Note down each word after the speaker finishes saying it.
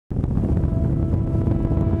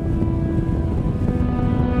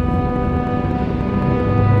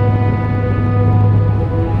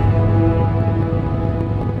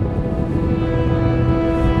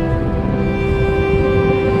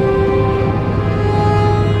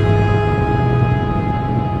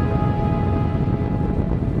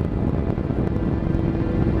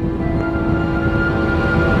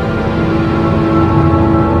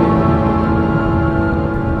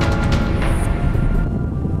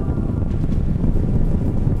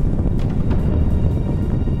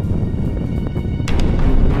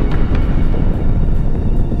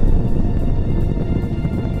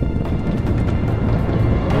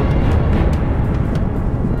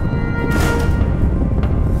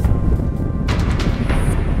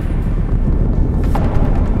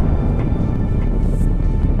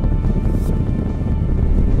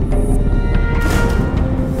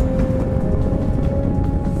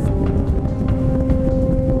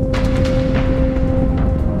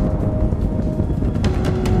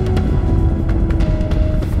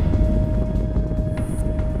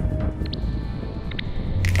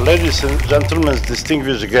Ladies and gentlemen,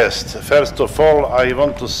 distinguished guests, first of all, I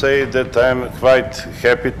want to say that I am quite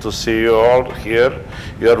happy to see you all here.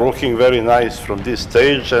 You are looking very nice from this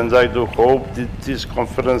stage, and I do hope that this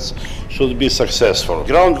conference should be successful.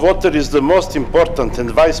 Groundwater is the most important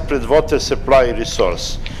and widespread water supply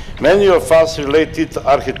resource. Many of us relate it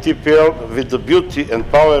archetypal with the beauty and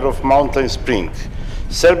power of mountain spring.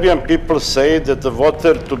 Serbian people say that the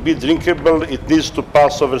water, to be drinkable, it needs to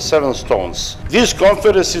pass over 7 stones. This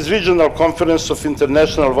conference is regional conference of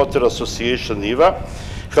International Water Association, IWA.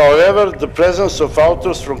 However, the presence of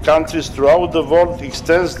authors from countries throughout the world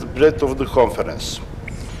extends the breadth of the conference.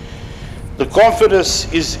 The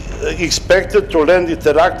conference is expected to lend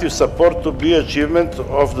interactive support to the achievement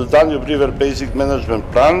of the Danube River Basic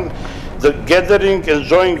Management Plan, the gathering and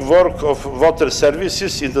joint work of water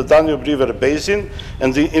services in the Danube River Basin,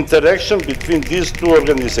 and the interaction between these two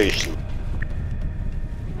organizations.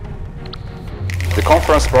 The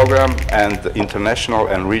conference program and international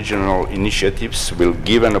and regional initiatives will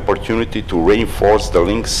give an opportunity to reinforce the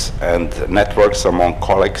links and networks among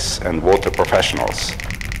colleagues and water professionals.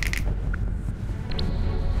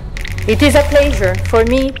 It is a pleasure for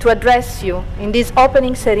me to address you in this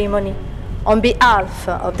opening ceremony on behalf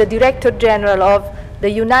of the Director General of the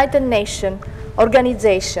United Nations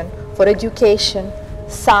Organization for Education,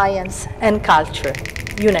 Science and Culture,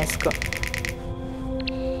 UNESCO.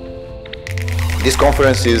 This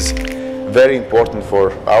conference is very important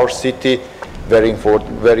for our city, very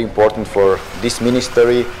important for this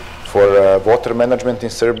ministry, for water management in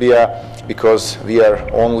Serbia, because we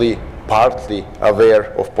are only partly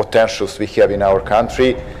aware of potentials we have in our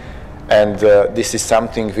country, and this is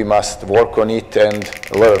something we must work on it and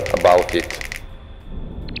learn about it.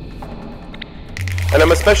 And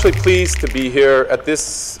I'm especially pleased to be here at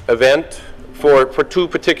this event for 2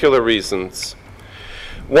 particular reasons.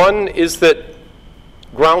 One is that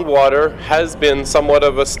groundwater has been somewhat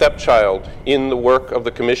of a stepchild in the work of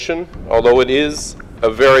the Commission, although it is a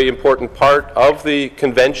very important part of the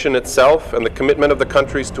convention itself and the commitment of the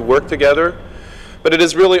countries to work together. But it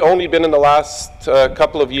has really only been in the last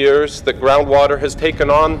couple of years that groundwater has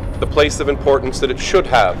taken on the place of importance that it should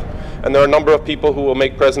have. And there are a number of people who will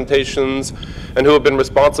make presentations and who have been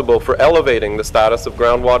responsible for elevating the status of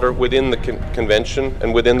groundwater within the convention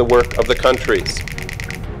and within the work of the countries.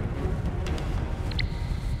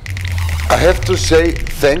 I have to say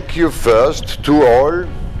thank you first to all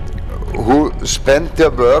who spent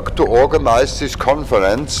their work to organize this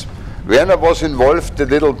conference. When I was involved a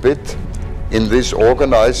little bit in this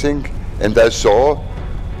organizing, and I saw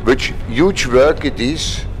which huge work it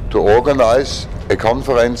is to organize a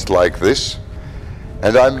conference like this.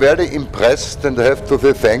 And I'm very impressed, and I have to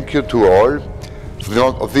say thank you to all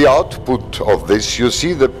of the output of this. You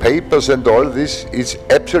see the papers and all this is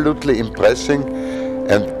absolutely impressive,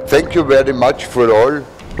 and thank you very much for all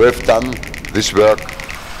who have done this work.